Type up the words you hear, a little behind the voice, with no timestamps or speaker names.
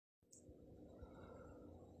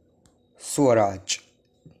Swaraj,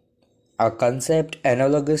 a concept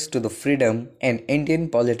analogous to the freedom in Indian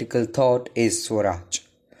political thought is Swaraj.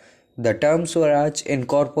 The term Swaraj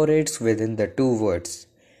incorporates within the two words.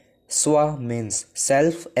 Swa means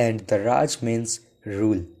self and the Raj means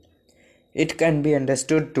rule. It can be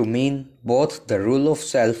understood to mean both the rule of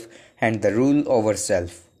self and the rule over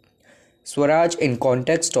self. Swaraj in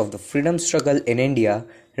context of the freedom struggle in India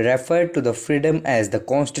referred to the freedom as the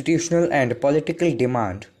constitutional and political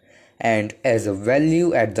demand and as a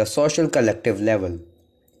value at the social collective level.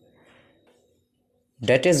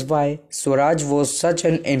 That is why Swaraj was such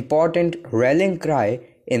an important rallying cry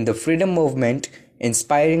in the freedom movement,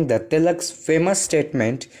 inspiring the Tilak's famous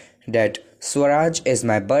statement that Swaraj is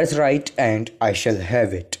my birthright and I shall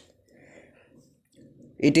have it.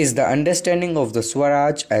 It is the understanding of the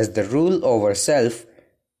Swaraj as the rule over self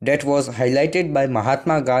that was highlighted by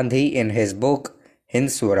Mahatma Gandhi in his book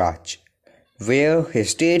Hind Swaraj, where he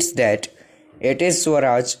states that it is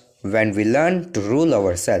Swaraj when we learn to rule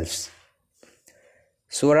ourselves.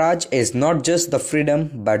 Swaraj is not just the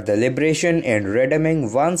freedom but the liberation in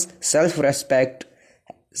redeeming one's self-respect,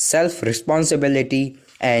 self-responsibility,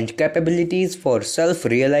 and capabilities for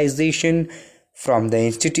self-realization from the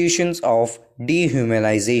institutions of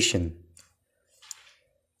dehumanization.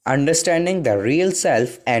 Understanding the real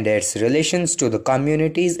self and its relations to the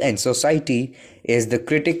communities and society is the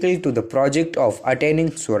critical to the project of attaining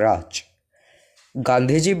Swaraj.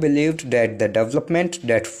 Gandhiji believed that the development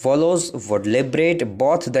that follows would liberate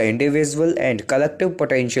both the individual and collective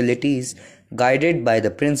potentialities guided by the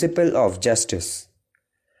principle of justice.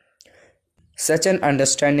 Such an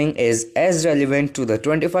understanding is as relevant to the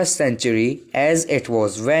 21st century as it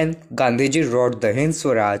was when Gandhiji wrote the Hind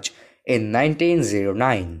Swaraj in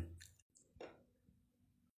 1909.